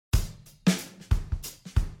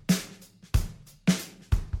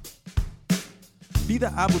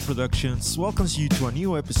Vida Abu Productions welcomes you to a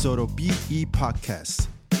new episode of BE Podcast.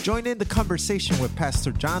 Join in the conversation with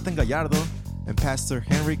Pastor Jonathan Gallardo and Pastor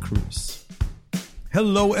Henry Cruz.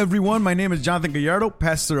 Hello, everyone. My name is Jonathan Gallardo,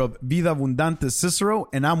 pastor of Vida Abundante Cicero,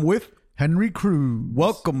 and I'm with Henry Cruz.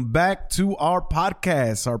 Welcome back to our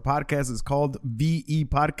podcast. Our podcast is called VE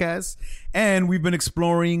Podcast, and we've been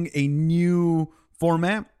exploring a new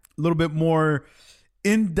format, a little bit more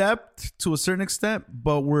in-depth to a certain extent,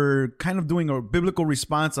 but we're kind of doing a biblical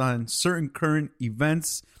response on certain current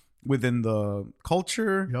events within the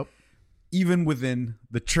culture, even within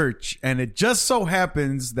the church. And it just so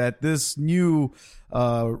happens that this new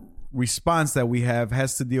response that we have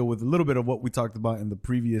has to deal with a little bit of what we talked about in the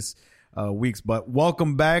previous weeks. But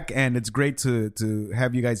welcome back, and it's great to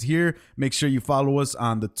have you guys here. Make sure you follow us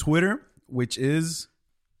on the Twitter, which is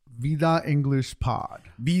Vida English Pod.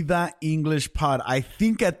 Vida English Pod. I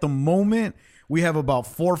think at the moment we have about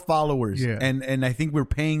 4 followers, and I think we're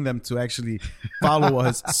paying them to actually follow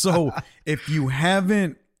us. So if you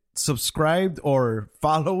haven't subscribed or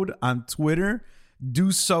followed on Twitter,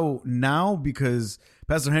 do so now, because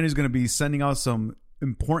Pastor Henry's going to be sending out some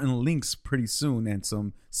important links pretty soon and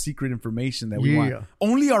some secret information that we want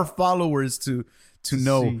only our followers to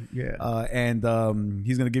know. And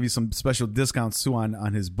he's going to give you some special discounts too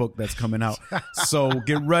on his book that's coming out. So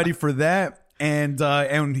get ready for that. And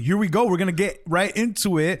here we go. We're going to get right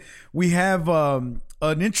into it. We have an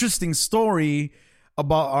interesting story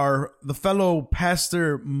about the fellow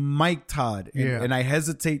pastor Mike Todd. And I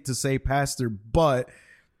hesitate to say pastor, but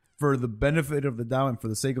for the benefit of the doubt and for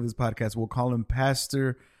the sake of this podcast, we'll call him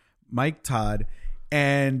Pastor Mike Todd.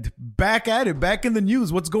 And back at it, back in the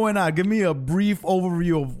news. What's going on? Give me a brief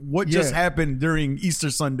overview of what just happened during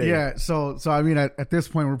Easter Sunday. Yeah, so I mean, at this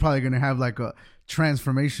point, we're probably going to have like a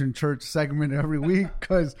Transformation Church segment every week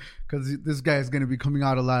because this guy is going to be coming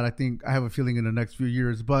out a lot. I think, I have a feeling, in the next few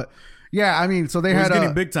years. But yeah, I mean, so he's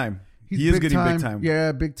getting big time. He is getting big time.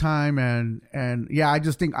 Yeah, big time. And yeah, I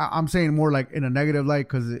just think I'm saying more like in a negative light,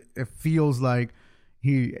 because it feels like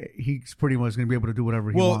he's pretty much going to be able to do whatever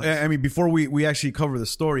he wants. Well, I mean, before we actually cover the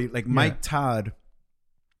story, like Mike Todd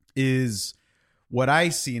is what I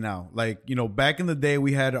see now. Like, you know, back in the day,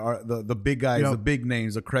 we had the big guys, the big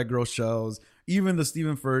names, the Craig Rochells, even the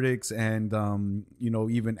Stephen Furticks, and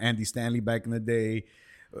even Andy Stanley back in the day.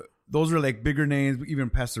 Those are like bigger names. Even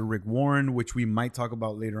Pastor Rick Warren, which we might talk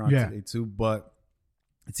about later on today too. But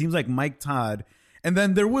it seems like Mike Todd, and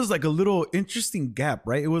then there was like a little interesting gap,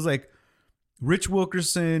 right? It was like Rich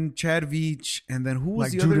Wilkerson, Chad Veach, and then who was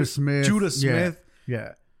like the Judah other? Smith. Judah Smith.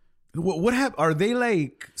 Yeah. What happened? Are they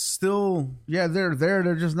like still? Yeah, they're there.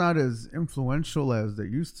 They're just not as influential as they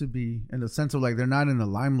used to be, in the sense of like they're not in the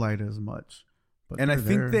limelight as much. But and I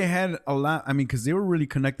think they had a lot. I mean, because they were really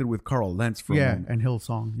connected with Carl Lentz for a moment. And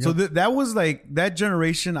Hillsong. Yep. So that was like that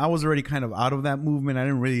generation. I was already kind of out of that movement. I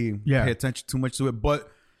didn't really pay attention too much to it.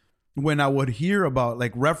 But when I would hear about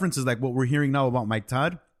like references like what we're hearing now about Mike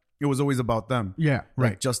Todd, it was always about them. Yeah, right.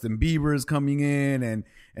 Like Justin Bieber's coming in,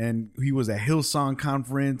 and he was at Hillsong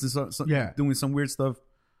conference and doing some weird stuff.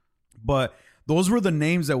 But those were the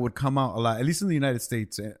names that would come out a lot, at least in the United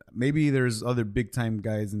States. Maybe there's other big time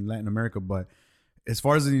guys in Latin America, but as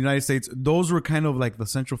far as in the United States, those were kind of like the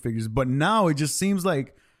central figures. But now it just seems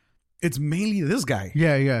like it's mainly this guy.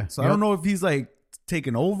 Yeah. So I don't know if he's like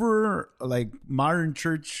taken over like modern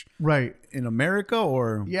church in America,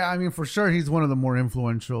 or I mean, for sure he's one of the more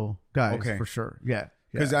influential guys. For sure.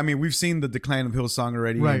 Because I mean, we've seen the decline of Hillsong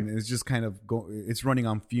already, and it's just kind of it's running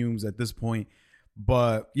on fumes at this point.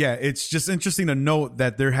 But yeah, it's just interesting to note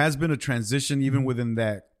that there has been a transition even within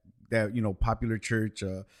that popular church,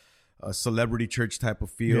 a celebrity church type of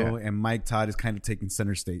feel, and Mike Todd is kind of taking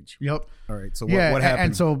center stage. Yep. All right. So what happened?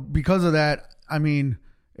 And so because of that, I mean,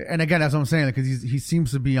 and again, that's what I'm saying, because he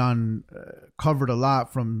seems to be on covered a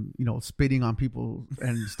lot from spitting on people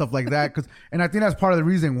and stuff like that. And I think that's part of the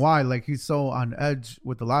reason why, like, he's so on edge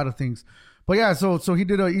with a lot of things. But yeah, so he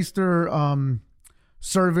did a Easter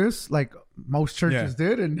service like most churches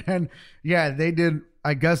did, and they did.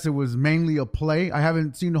 I guess it was mainly a play. I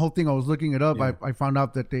haven't seen the whole thing. I was looking it up. I found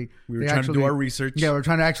out that we were trying to do our research. Yeah, we're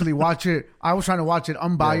trying to actually watch it. I was trying to watch it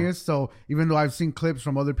unbiased. So even though I've seen clips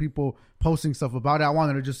from other people posting stuff about it, I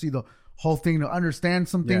wanted to just see the whole thing to understand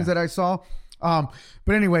some things that I saw. But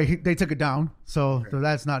anyway, they took it down. So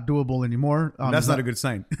that's not doable anymore. That's not a good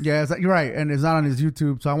sign. Yeah, you're right. And it's not on his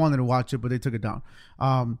YouTube. So I wanted to watch it, but they took it down.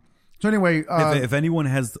 So anyway, if anyone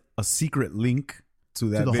has a secret link to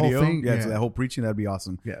that the video, whole thing? to that whole preaching, that'd be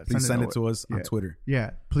awesome. Yeah, please send it to us on Twitter.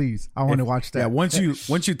 Yeah, please. I want to watch that. Yeah, once you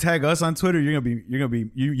tag us on Twitter,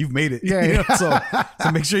 you've made it. Yeah, You know? So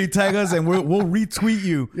make sure you tag us and we'll retweet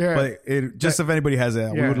you. Yeah, but if anybody has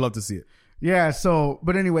that, we would love to see it. Yeah. So,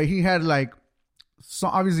 but anyway, he had like, so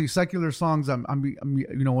obviously secular songs. I'm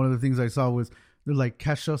one of the things I saw was they're like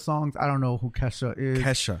Kesha songs. I don't know who Kesha is.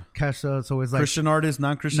 Kesha. So it's like Christian artist,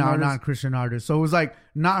 non-Christian artist? Non-Christian artist. So it was like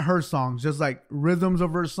not her songs, just like rhythms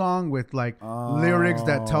of her song with like lyrics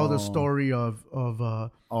that tell the story of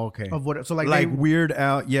what. So like Weird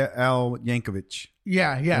Al Yankovic.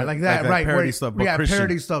 Yeah, like that, right? Parody stuff, but Christian.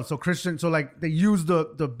 Parody stuff. So Christian. So like they use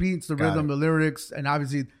the beats, the rhythm, the lyrics, and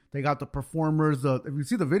obviously they got the performers. If you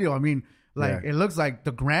see the video, I mean. Like it looks like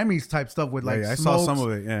the Grammys type stuff with like I saw some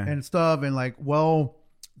of it, and stuff, and like well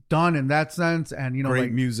done in that sense, and great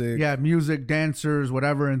like, music, music, dancers,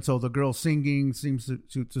 whatever. And so the girl singing seems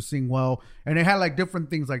to sing well, and they had like different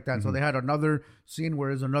things like that. Mm-hmm. So they had another scene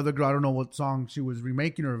where there's another girl, I don't know what song she was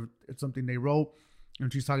remaking or it's something they wrote,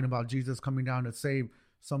 and she's talking about Jesus coming down to save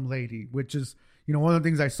some lady, which is one of the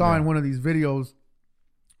things I saw in one of these videos.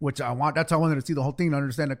 Which that's how I wanted to see the whole thing to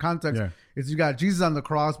understand the context. Is you got Jesus on the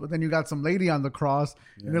cross, but then you got some lady on the cross,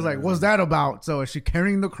 and it's like, what's that about? So is she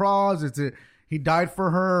carrying the cross? Is it he died for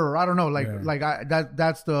her, or I don't know?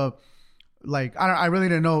 That's the I really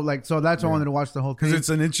didn't know. Like, so that's why I wanted to watch the whole thing because it's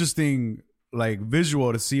an interesting like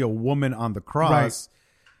visual to see a woman on the cross,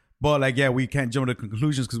 but like we can't jump to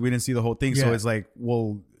conclusions because we didn't see the whole thing. So it's like,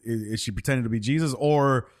 well, is she pretending to be Jesus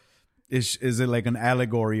or? Is it like an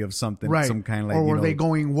allegory of something, right? Some kind of like, or were they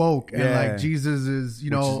going woke and like Jesus is,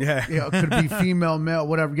 could be female, male,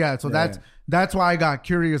 whatever. Yeah, so that's why I got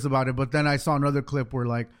curious about it. But then I saw another clip where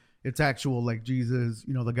like it's actual like Jesus,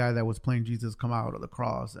 the guy that was playing Jesus come out of the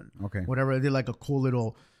cross and whatever. They did like a cool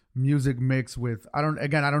little music mix with I don't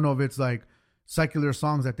know if it's like secular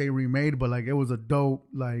songs that they remade, but like it was a dope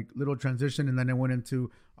like little transition, and then it went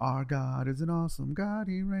into our God is an awesome God,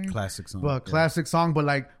 He reigns. Classic song. But classic song, but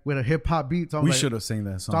like with a hip hop beat. We should have sang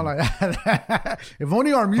that song. Like if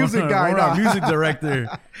only our music guy, our music director,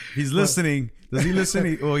 he's listening. Does he listen?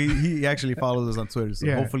 He actually follows us on Twitter,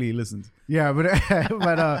 so hopefully he listens. Yeah, but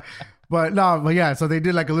yeah. So they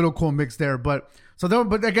did like a little cool mix there, but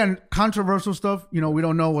again, controversial stuff. We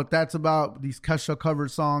don't know what that's about. These Kesha cover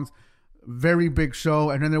songs, very big show,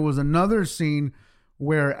 and then there was another scene.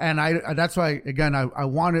 That's why again I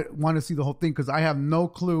want to see the whole thing because I have no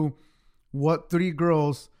clue what three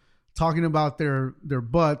girls talking about their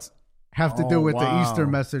butts have to do with the Easter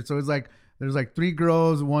message. So it's like there's like three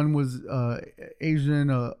girls. One was Asian,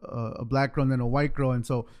 a black girl, and then a white girl. And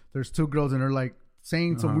so there's two girls, and they're like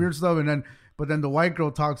saying some weird stuff. But then the white girl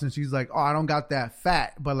talks, and she's like, "Oh, I don't got that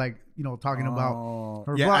fat," but like talking about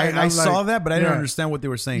her butt. I saw that, but I didn't understand what they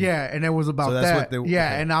were saying. Yeah, and it was about that.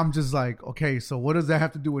 And I'm just like, okay, so what does that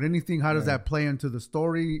have to do with anything? How does that play into the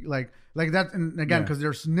story? Like that, and again, because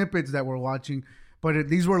there's snippets that we're watching, but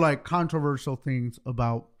these were like controversial things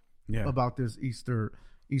about this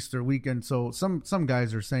Easter weekend. So some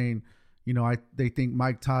guys are saying, they think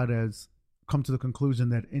Mike Todd has come to the conclusion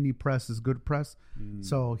that any press is good press,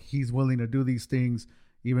 so he's willing to do these things.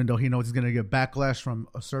 Even though he knows he's going to get backlash from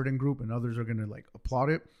a certain group and others are going to like applaud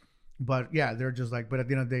it. But they're just like, but at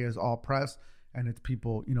the end of the day, it's all press and it's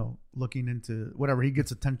people, looking into whatever. He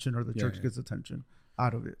gets attention or the church gets attention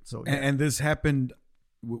out of it. So, and this happened,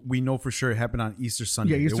 we know for sure it happened on Easter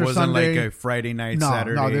Sunday. Yeah, Easter It wasn't Sunday. like a Friday night,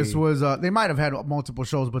 Saturday. No, this was, they might have had multiple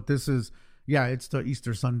shows, but this is, it's the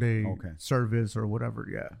Easter Sunday service or whatever.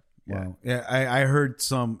 Yeah. Wow. Yeah, I heard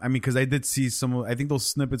some. I mean, because I did see some. I think those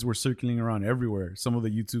snippets were circulating around everywhere. Some of the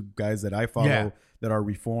YouTube guys that I follow that are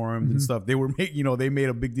reformed and stuff, they were they made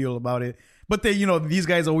a big deal about it. But they, these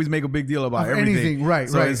guys always make a big deal about everything, right?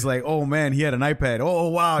 So it's like, oh man, he had an iPad. Oh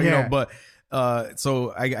wow, But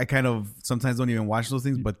so I kind of sometimes don't even watch those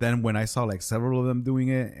things. But then when I saw like several of them doing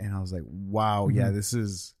it, and I was like, wow, this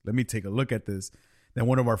is. Let me take a look at this. Then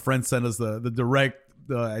one of our friends sent us the direct.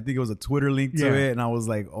 I think it was a Twitter link to it, and I was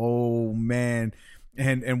like, "Oh man!"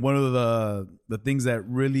 And one of the things that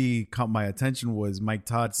really caught my attention was Mike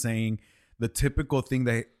Todd saying the typical thing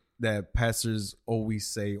that pastors always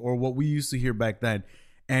say, or what we used to hear back then.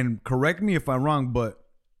 And correct me if I'm wrong, but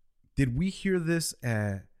did we hear this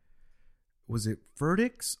at was it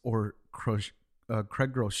Verdicts or Craig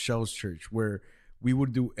Groeschel's church, where we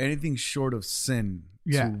would do anything short of sin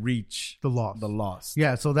to reach the lost.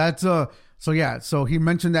 Yeah, so that's so he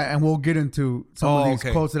mentioned that, and we'll get into some of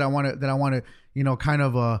these quotes that I want to kind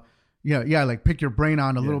of like pick your brain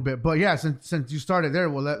on a little bit. But yeah, since you started there,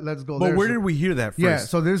 well, let's go. But where did we hear that first? Yeah,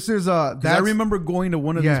 so this is I remember going to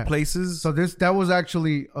one of these places. So that was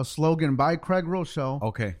actually a slogan by Craig Rochelle.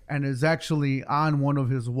 Okay, and is actually on one of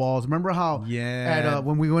his walls. Remember how? Yeah.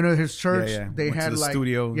 When we went to his church, they had like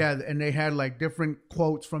studio. Yeah, and they had like different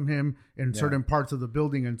quotes from him in certain parts of the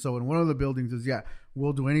building. And so in one of the buildings is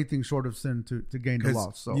we'll do anything short of sin to gain the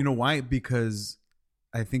lost. So you know why? Because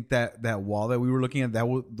I think that wall that we were looking at,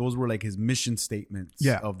 those were like his mission statements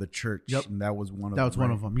of the church. Yep. And that was one of them. That was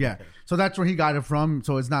one of them. Yeah. Okay. So that's where he got it from.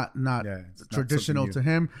 So it's not traditional to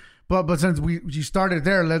him. But since we started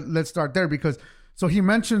there, let's start there because so he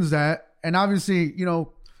mentions that, and obviously, you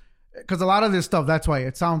know, because a lot of this stuff, that's why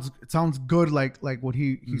it sounds good, like what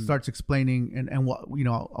he starts explaining and what, you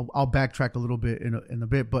know, I'll backtrack a little bit in a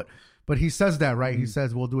bit, but he says that, right? He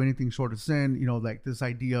says we'll do anything short of sin, you know, like this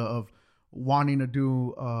idea of wanting to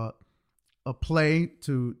do a play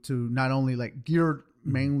to not only like geared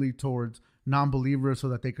mainly towards non-believers so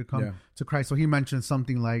that they could come to Christ. So he mentioned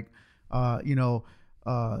something like, you know,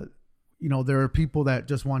 there are people that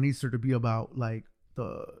just want Easter to be about like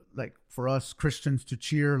for us Christians to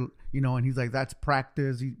cheer, you know, and he's like, that's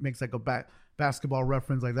practice. He makes like a basketball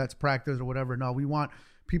reference, like that's practice or whatever. No, we want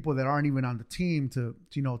people that aren't even on the team to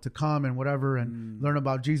come and whatever and learn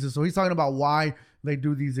about Jesus. So he's talking about why they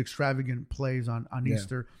do these extravagant plays on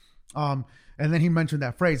Easter. And then he mentioned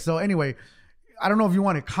that phrase. So anyway, I don't know if you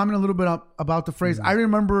want to comment a little bit about the phrase. I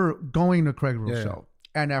remember going to Craig Rochelle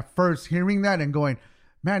and at first hearing that and going,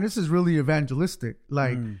 man, this is really evangelistic.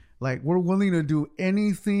 Like we're willing to do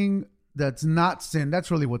anything that's not sin.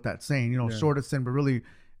 That's really what that's saying, you know, short of sin, but really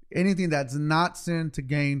anything that's not sin to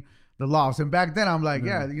gain the lost. And back then I'm like,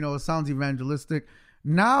 you know, it sounds evangelistic.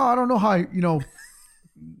 Now I don't know how, you know,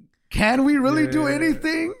 can we really do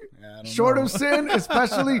anything short of sin?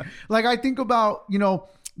 Especially like I think about, you know,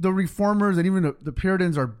 the reformers and even the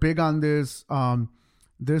Puritans are big on this,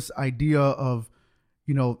 this idea of,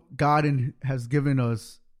 you know, God has given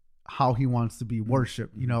us how he wants to be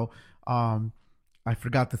worshiped, you know. I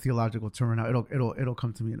forgot the theological term now. It'll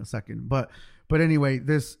come to me in a second. But anyway,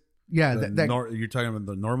 this you're talking about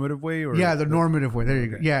the normative way, or the normative way. There you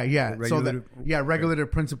go. Yeah.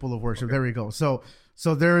 Regulative principle of worship. Okay. There we go. So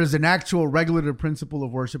there is an actual regulative principle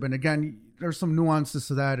of worship, and again, there's some nuances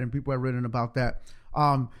to that, and people have written about that.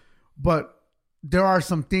 But there are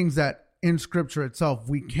some things that in Scripture itself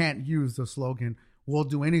we can't use the slogan "We'll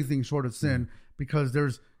do anything short of sin" because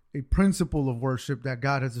there's a principle of worship that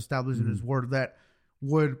God has established in His Word that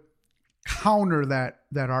would counter that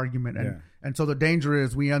argument, and so the danger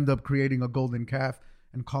is we end up creating a golden calf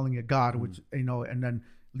and calling it God, which, you know, and then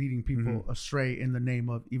leading people astray in the name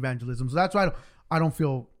of evangelism. So that's why I don't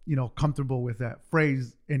feel, you know, comfortable with that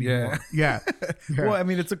phrase anymore. Yeah. Well, I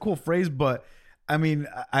mean, it's a cool phrase, but I mean,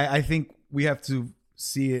 I think we have to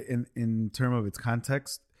see it in terms of its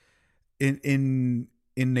context. In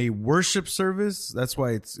a worship service, that's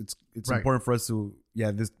why it's important for us to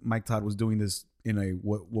this Mike Todd was doing this in a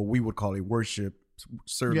what we would call a worship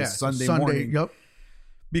service Sunday morning. Yep.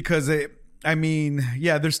 Because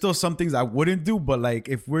there's still some things I wouldn't do, but like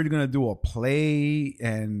if we're gonna do a play,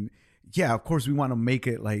 and of course we want to make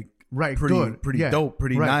it like pretty dope,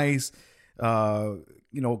 pretty nice.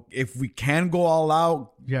 You know, if we can go all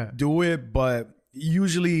out, do it. But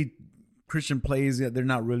usually Christian plays, they're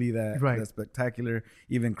not really that spectacular.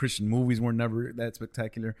 Even Christian movies were never that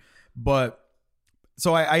spectacular. But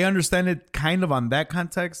so I understand it kind of on that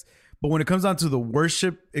context. But when it comes down to the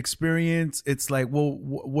worship experience, it's like, well,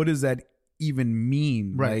 what does that even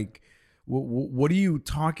mean? Right. Like, what are you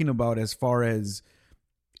talking about as far as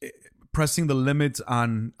pressing the limits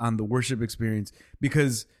on the worship experience?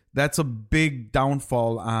 Because that's a big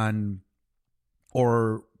downfall on,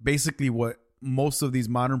 or basically what most of these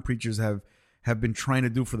modern preachers have been trying to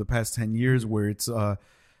do for the past 10 years, where it's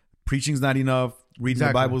preaching's not enough, reading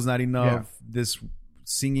the Bible is not enough, this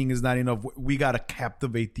singing is not enough. We got to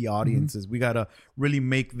captivate the audiences. We got to really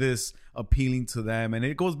make this appealing to them. And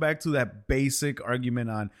it goes back to that basic argument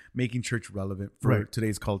on making church relevant for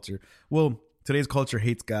today's culture. Well, today's culture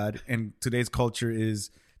hates God, and today's culture is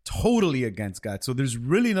totally against God. So there's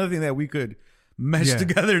really nothing that we could mesh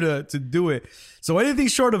together to do it. So anything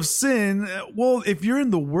short of sin, well, if you're in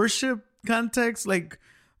the worship context, like,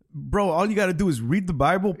 bro, all you got to do is read the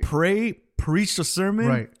Bible, pray, preach the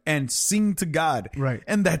sermon, and sing to God. Right.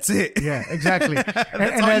 And that's it. Yeah, exactly.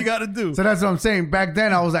 That's all you got to do. So that's what I'm saying. Back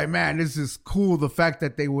then, I was like, man, this is cool, the fact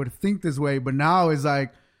that they would think this way. But now it's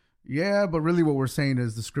like, but really what we're saying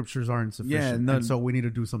is the scriptures aren't sufficient. And so we need to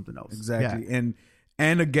do something else. Exactly. Yeah.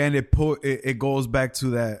 And again, it goes back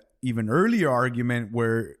to even earlier argument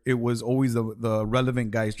where it was always the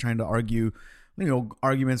relevant guys trying to argue,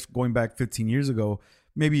 arguments going back 15 years ago,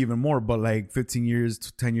 maybe even more, but like 15 years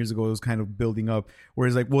to 10 years ago, it was kind of building up.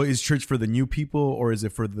 Whereas like, well, is church for the new people or is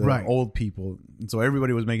it for the old people? And so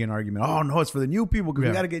everybody was making an argument. Oh no, it's for the new people because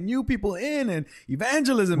we got to get new people in and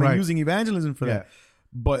evangelism and using evangelism for that.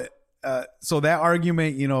 But so that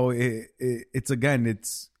argument,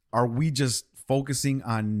 it's are we just focusing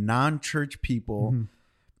on non-church people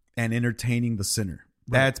and entertaining the sinner?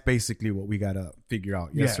 That's basically what we got to figure out.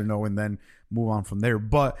 Yes or no, and then move on from there.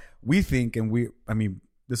 But we think,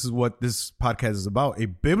 this is what this podcast is about. A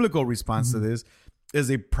biblical response to this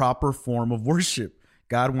is a proper form of worship.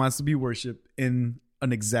 God wants to be worshiped in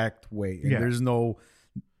an exact way. And there's no,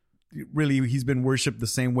 really, he's been worshiped the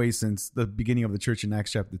same way since the beginning of the church in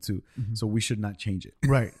Acts chapter 2. So we should not change it.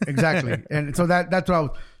 Right, exactly. And so that's what I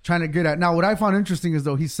was trying to get at. Now, what I found interesting is,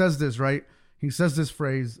 though, he says this, right? He says this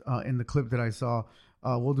phrase in the clip that I saw,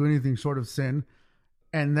 we'll do anything short of sin.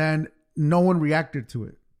 And then no one reacted to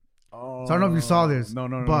it. So I don't know if you saw this.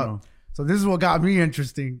 No. So this is what got me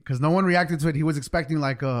interesting because no one reacted to it. He was expecting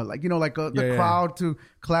the crowd to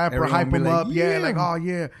clap or hype him up. Yeah, like, oh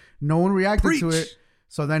yeah. No one reacted to it.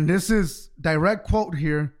 So then this is direct quote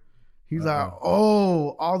here. He's like,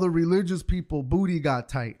 oh, all the religious people booty got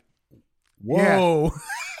tight. Whoa.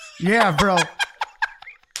 Yeah, bro.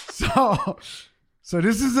 So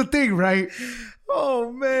this is the thing, right?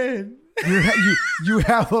 Oh man. You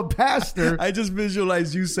have a pastor. I just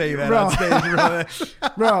visualized you saying that on stage, bro.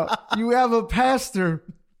 Bro, you have a pastor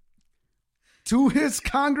to his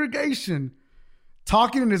congregation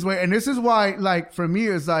talking in this way. And this is why, like, for me,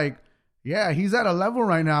 it's like, yeah, he's at a level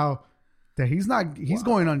right now that he's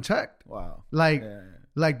going unchecked. Wow. Like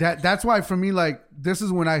that. That's why for me, like, this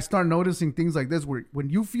is when I start noticing things like this, where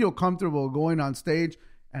when you feel comfortable going on stage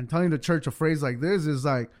and telling the church a phrase like this is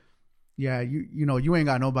like, yeah, you ain't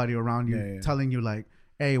got nobody around you telling you like,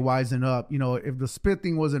 hey, wisen up. If the spit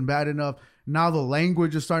thing wasn't bad enough, now the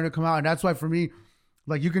language is starting to come out. And that's why for me,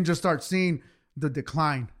 like, you can just start seeing the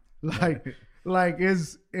decline. Like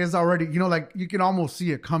is already, like you can almost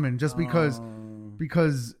see it coming just because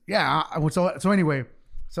yeah. So anyway,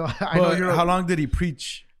 so I know how long did he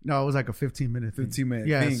preach? No, it was like a 15-minute thing. 15-minute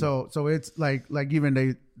yeah. thing. So it's like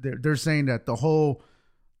even they're saying that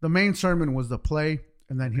the main sermon was the play.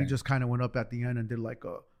 And then he just kind of went up at the end and did like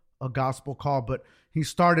a gospel call. But he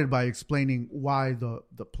started by explaining why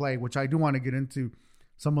the play, which I do want to get into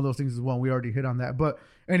some of those things as well. We already hit on that. But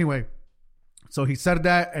anyway, so he said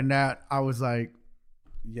that, and that I was like,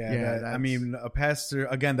 a pastor,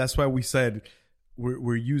 again, that's why we said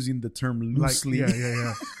we're using the term loosely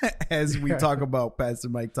as we talk about Pastor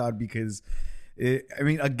Mike Todd, because it's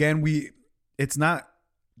not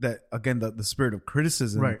that, again, the spirit of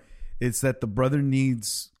criticism. Right. It's that the brother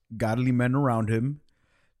needs godly men around him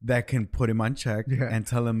that can put him on check and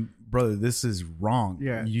tell him, brother, this is wrong.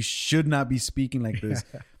 Yeah. You should not be speaking like this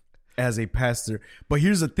as a pastor. But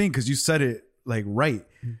here's the thing, because you said it like right.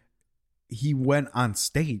 He went on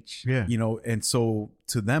stage, and so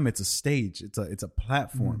to them, it's a stage. It's a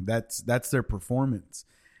platform. That's their performance.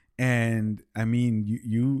 And I mean,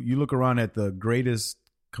 you look around at the greatest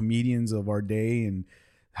comedians of our day and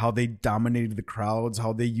how they dominated the crowds,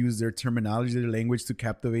 how they use their terminology, their language to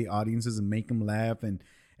captivate audiences and make them laugh and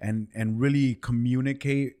really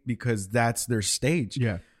communicate, because that's their stage.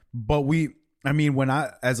 Yeah. But when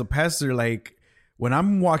I, as a pastor, like when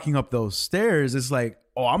I'm walking up those stairs, it's like,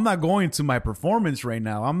 oh, I'm not going to my performance right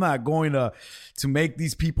now. I'm not going to make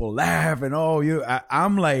these people laugh. And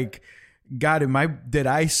I'm like, God, did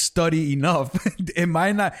I study enough? Am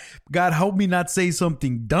I not? God, help me not say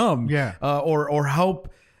something dumb. Yeah. Or help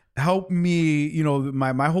me,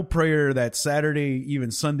 my whole prayer that Saturday,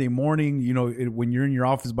 even Sunday morning, when you're in your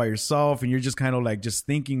office by yourself and you're just kind of like just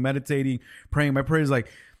thinking, meditating, praying, my prayer is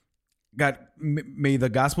like, God, may the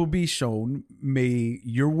gospel be shown. May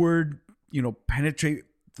your word, penetrate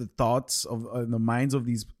the thoughts of the minds of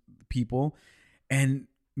these people. And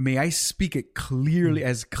may I speak it clearly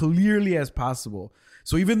as possible.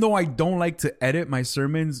 So even though I don't like to edit my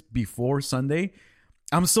sermons before Sunday,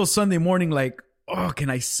 I'm still Sunday morning like, oh, can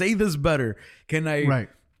I say this better? Can I,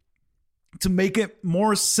 to make it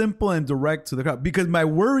more simple and direct to the crowd? Because my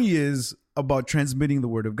worry is about transmitting the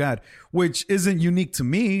word of God, which isn't unique to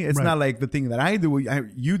me. It's not like the thing that I do.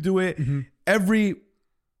 You do it. Every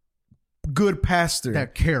good pastor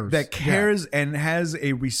that cares and has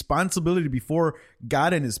a responsibility before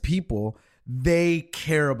God and his people they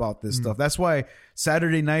care about this stuff. That's why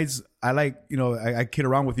Saturday nights, I like, I kid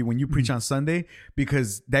around with you when you preach on Sunday,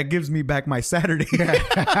 because that gives me back my Saturday.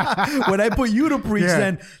 When I put you to preach,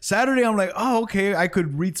 then Saturday, I'm like, oh, okay, I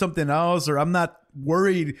could read something else, or I'm not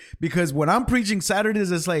worried, because when I'm preaching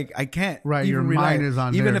Saturdays, it's like I can't right. even Your relax. mind is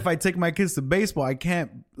on even there. if I take my kids to baseball, I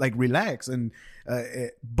can't like relax. And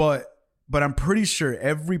but I'm pretty sure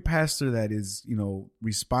every pastor that is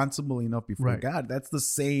responsible enough before God, that's the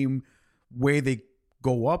same way they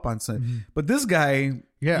go up on Sunday. But this guy,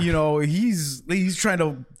 he's trying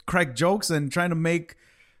to crack jokes and trying to make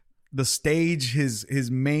the stage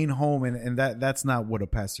his main home, and that's not what a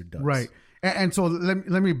pastor does. Right. And so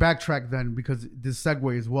let me backtrack then, because this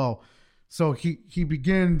segue as well. So he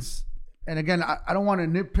begins, and again, I don't want to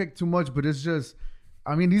nitpick too much, but it's just,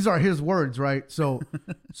 I mean, these are his words, right? So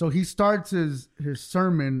so he starts his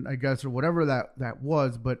sermon, I guess, or whatever that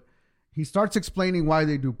was, but he starts explaining why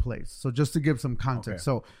they do plays. So just to give some context.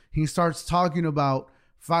 Okay. So he starts talking about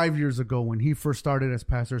 5 years ago when he first started as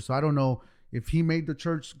pastor. So I don't know if he made the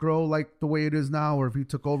church grow like the way it is now, or if he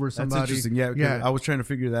took over somebody. That's interesting. Yeah. I was trying to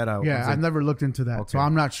figure that out. Yeah. I've never looked into that. Okay. So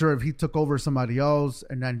I'm not sure if he took over somebody else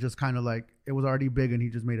and then just kind of like, it was already big and he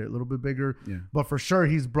just made it a little bit bigger. Yeah. But for sure,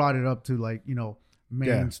 he's brought it up to like,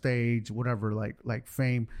 main stage, whatever, like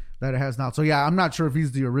fame that it has now. So yeah, I'm not sure if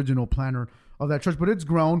he's the original planner of that church, but it's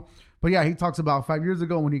grown. But yeah, he talks about 5 years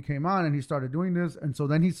ago when he came on and he started doing this. And so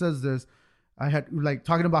then he says this, I had like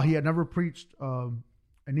talking about, he had never preached,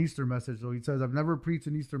 an Easter message. So he says, I've never preached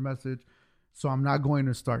an Easter message, so I'm not going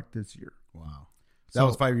to start this year. Wow. That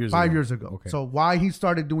was 5 years ago. 5 years ago. Okay. So why he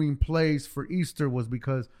started doing plays for Easter was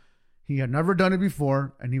because he had never done it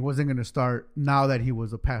before and he wasn't going to start now that he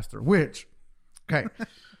was a pastor, which, okay.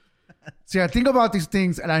 See, I think about these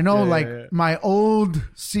things and I know my old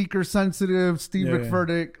seeker sensitive, Steve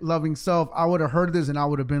McFurtick, loving self, I would have heard this and I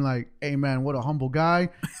would have been like, hey man, what a humble guy.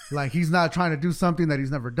 Like he's not trying to do something that he's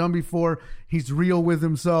never done before. He's real with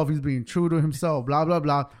himself. He's being true to himself, blah, blah,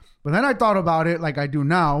 blah. But then I thought about it like I do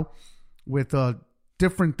now with a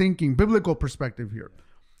different thinking, biblical perspective here.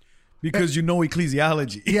 Because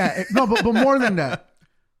ecclesiology. Yeah. No, but more than that.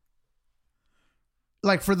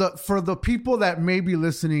 Like for the people that may be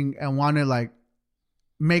listening and want to like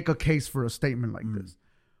make a case for a statement like this,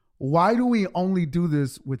 why do we only do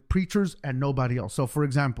this with preachers and nobody else? So for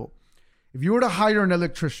example, if you were to hire an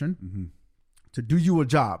electrician to do you a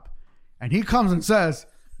job and he comes and says,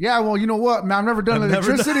 yeah, well, you know what, man, I've never done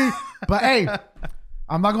electricity, but hey,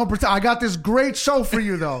 I'm not going to pretend. I got this great show for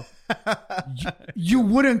you though. You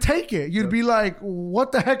wouldn't take it. You'd be like,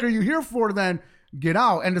 what the heck are you here for then? Get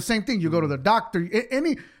out. And the same thing, you go to the doctor,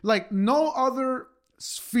 no other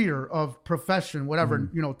sphere of profession, whatever,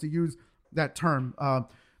 to use that term.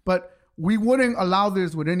 But we wouldn't allow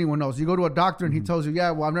this with anyone else. You go to a doctor and he tells you,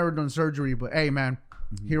 yeah, well, I've never done surgery, but hey, man,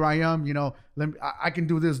 here I am, I can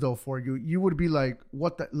do this though for you. You would be like,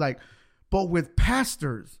 what the, like, but with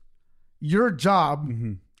pastors, your job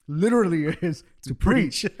literally is to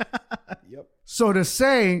preach. Yep. So to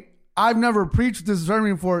say, I've never preached this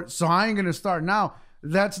sermon before, so I ain't going to start now.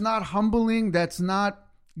 That's not humbling. That's not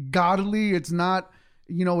godly. It's not,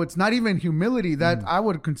 it's not even humility. That I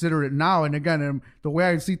would consider it now. And again, the way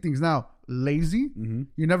I see things now, lazy. You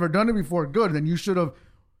never done it before. Good. Then you should have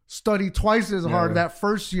studied twice as hard that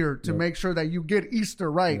first year to make sure that you get Easter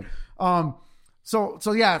right.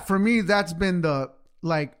 So yeah, for me, that's been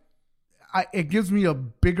it gives me a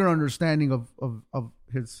bigger understanding of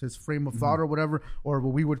his frame of thought or whatever, or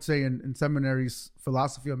what we would say in seminaries,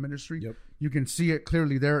 philosophy of ministry. You can see it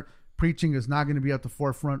clearly there. Preaching is not going to be at the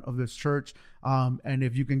forefront of this church. And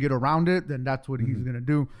if you can get around it, then that's what he's going to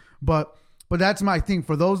do. But that's my thing.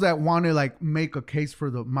 For those that want to like make a case for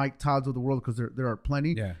the Mike Todds of the world, because there are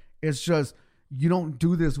plenty. Yeah. It's just, you don't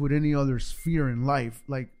do this with any other sphere in life.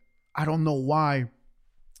 Like, I don't know why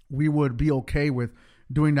we would be okay with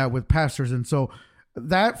doing that with pastors. And so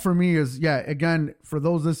that for me is, again, for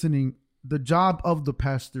those listening, the job of the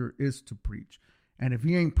pastor is to preach. And if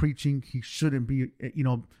he ain't preaching, he shouldn't be,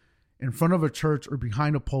 in front of a church or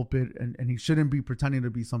behind a pulpit, and he shouldn't be pretending to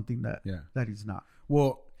be something that he's not.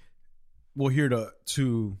 Well, here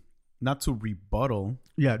to not to rebuttal.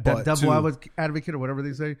 Yeah, that devil advocate or whatever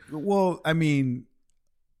they say. Well, I mean,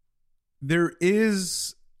 there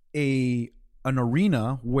is an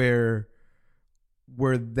arena where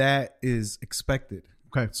that is expected.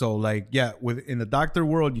 Okay. So in the doctor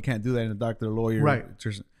world, you can't do that in the doctor, lawyer. Right.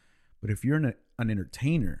 But if you're an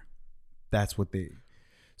entertainer, that's what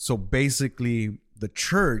so basically the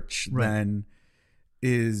church then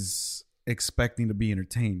is expecting to be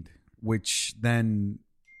entertained, which then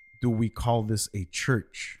do we call this a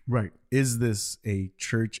church? Right. Is this a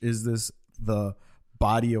church? Is this the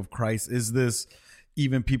body of Christ? Is this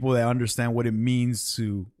even people that understand what it means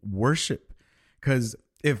to worship? Because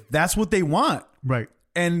if that's what they want, right.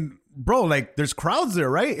 And bro, like there's crowds there,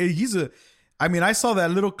 right? I saw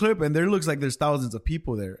that little clip and there looks like there's thousands of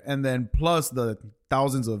people there. And then plus the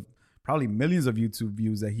thousands of, probably millions of YouTube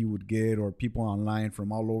views that he would get, or people online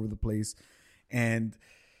from all over the place. And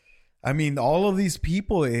I mean, all of these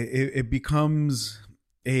people, it becomes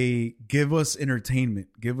a give us entertainment.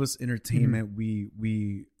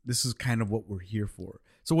 Mm-hmm. This is kind of what we're here for.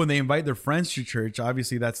 So when they invite their friends to church,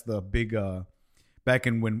 obviously that's the big, back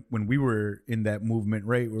in when we were in that movement,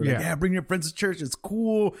 right? We were like, yeah, bring your friends to church. It's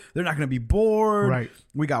cool. They're not going to be bored. Right.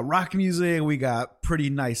 We got rock music. We got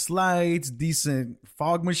pretty nice lights, decent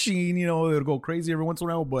fog machine. It'll go crazy every once in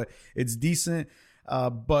a while, but it's decent.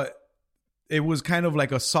 But it was kind of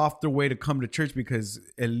like a softer way to come to church because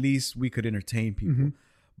at least we could entertain people. Mm-hmm.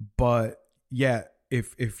 But yeah,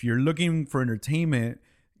 if you're looking for entertainment,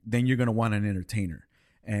 then you're going to want an entertainer.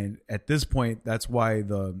 And at this point, that's why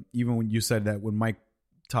even when you said that when Mike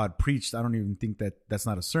Todd preached, I don't even think that's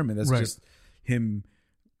not a sermon. That's just him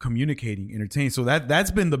communicating, entertaining. So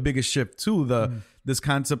that's been the biggest shift too. This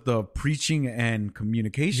concept of preaching and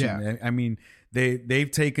communication. Yeah. I mean,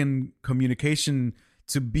 they've taken communication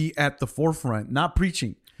to be at the forefront, not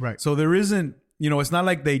preaching. Right. So there isn't, it's not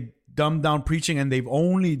like they dumbed down preaching and they've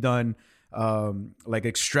only done like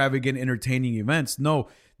extravagant entertaining events. No,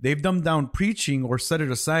 they've dumbed down preaching or set it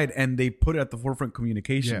aside and they put it at the forefront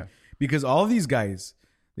communication. Yeah. Because all these guys,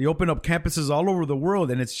 they open up campuses all over the world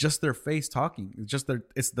and it's just their face talking.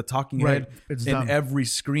 It's the talking head in every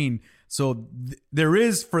screen. So there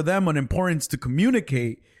is for them an importance to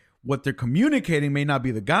communicate. What they're communicating may not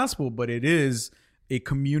be the gospel, but it is a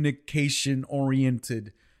communication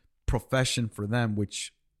oriented profession for them,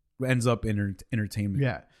 which ends up in entertainment.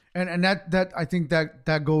 Yeah. And that I think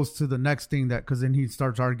that goes to the next thing, that because then he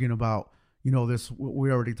starts arguing about this,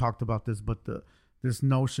 we already talked about this, but this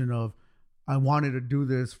notion of I wanted to do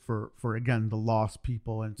this for again the lost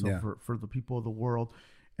people, and so for the people of the world,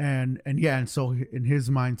 and so in his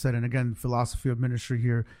mindset, and again philosophy of ministry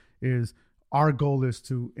here is our goal is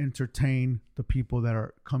to entertain the people that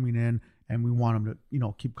are coming in, and we want them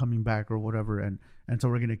to keep coming back or whatever, and so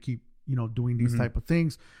we're gonna keep doing these type of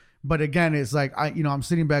things. But again, it's like I'm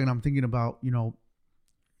sitting back and I'm thinking about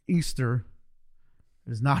Easter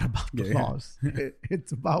is not about the lost.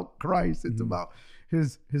 It's about Christ. It's about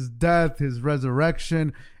his death, his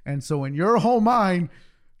resurrection. And so in your whole mind,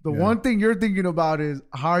 the one thing you're thinking about is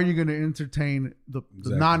how are you going to entertain the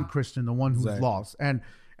non-Christian, the one who's lost. And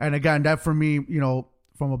again, that for me,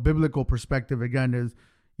 from a biblical perspective, again, is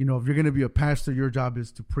if you're going to be a pastor, your job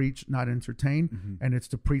is to preach, not entertain, and it's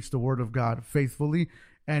to preach the word of God faithfully.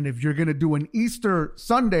 And if you're going to do an Easter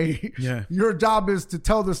Sunday, your job is to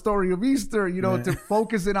tell the story of Easter, to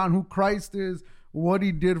focus it on who Christ is, what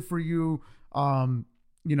he did for you,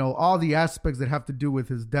 all the aspects that have to do with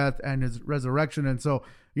his death and his resurrection. And so,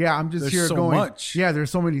 I'm just there's here so going, much.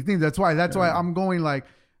 There's so many things. That's why I'm going like,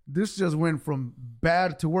 this just went from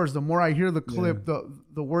bad to worse. The more I hear the clip,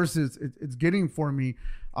 the worse it's getting for me.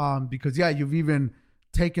 Because you've even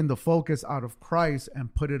taken the focus out of Christ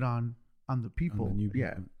and put it on the people. On the new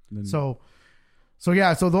people. So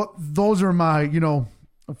those are my,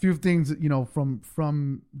 a few things,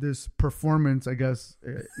 from this performance, I guess,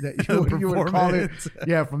 that you would call it.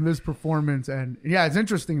 Yeah. From this performance. And it's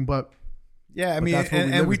interesting, but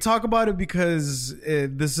we talk about it because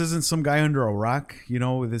this isn't some guy under a rock.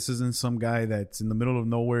 This isn't some guy that's in the middle of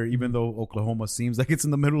nowhere, even though Oklahoma seems like it's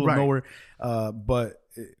in the middle of nowhere. But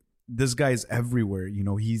this guy's everywhere.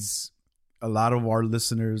 He's a lot of our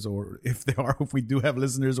listeners, or if we do have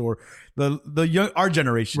listeners, or the young, our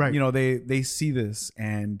generation, they see this,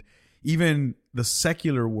 and even the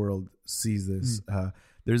secular world sees this.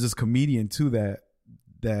 There's this comedian too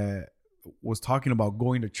that was talking about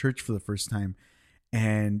going to church for the first time,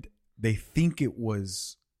 and they think it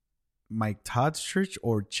was Mike Todd's church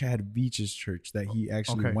or Chad Veach's church that he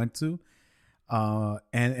actually went to.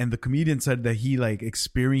 And the comedian said that he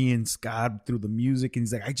experienced God through the music, and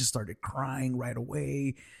he's like, I just started crying right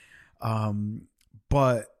away.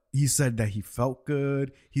 But he said that he felt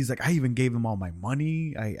good. He's like, I even gave him all my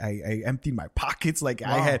money. I emptied my pockets.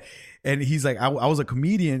 I had, and he's like, I was a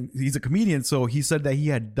comedian. He's a comedian. So he said that he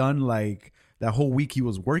had done that whole week he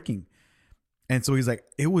was working. And so he's like,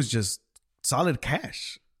 it was just solid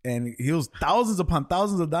cash, and he was thousands upon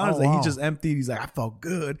thousands of dollars that he just emptied. He's like, I felt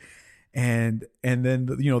good. And then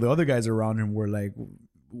the other guys around him were like,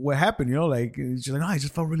 what happened? She's like, no, I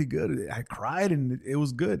just felt really good. I cried and it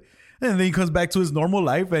was good. And then he comes back to his normal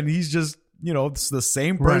life and he's just it's the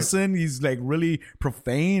same person. Right. He's like really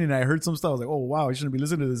profane. And I heard some stuff. I was like, oh, wow, I shouldn't be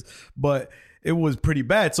listening to this. But it was pretty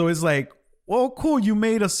bad. So it's like, well, cool. You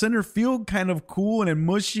made a center field kind of cool and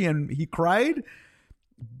mushy and he cried.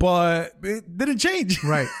 But it didn't change.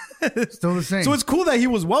 Right. Still the same. So it's cool that he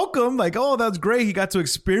was welcome. Like, oh, that's great. He got to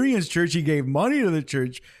experience church. He gave money to the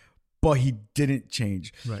church, but he didn't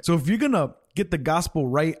change. Right. So if you're going to get the gospel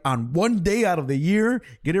right on one day out of the year,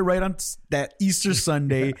 get it right on that Easter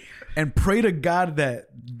Sunday and pray to God that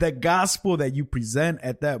the gospel that you present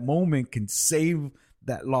at that moment can save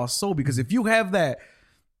that lost soul. Because if you have that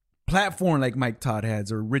platform like Mike Todd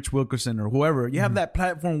has or Rich Wilkerson or whoever, you have that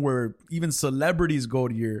platform where even celebrities go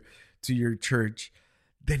to your church,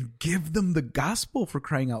 then give them the gospel, for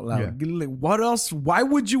crying out loud. Yeah. Like, what else? Why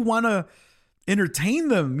would you want to entertain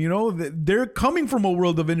them? They're coming from a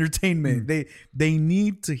world of entertainment. They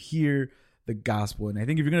need to hear the gospel. And I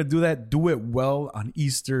think if you're going to do that, do it well on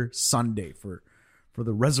Easter Sunday for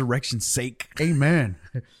the resurrection's sake. Amen.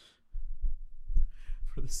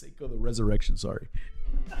 For the sake of the resurrection, sorry.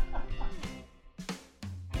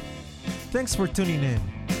 Thanks for tuning in.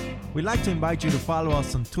 We'd like to invite you to follow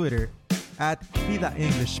us on Twitter at Vida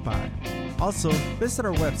English Pod. Also, visit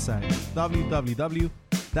our website,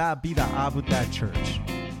 www.vidaabu.church.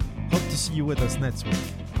 Hope to see you with us next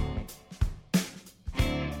week.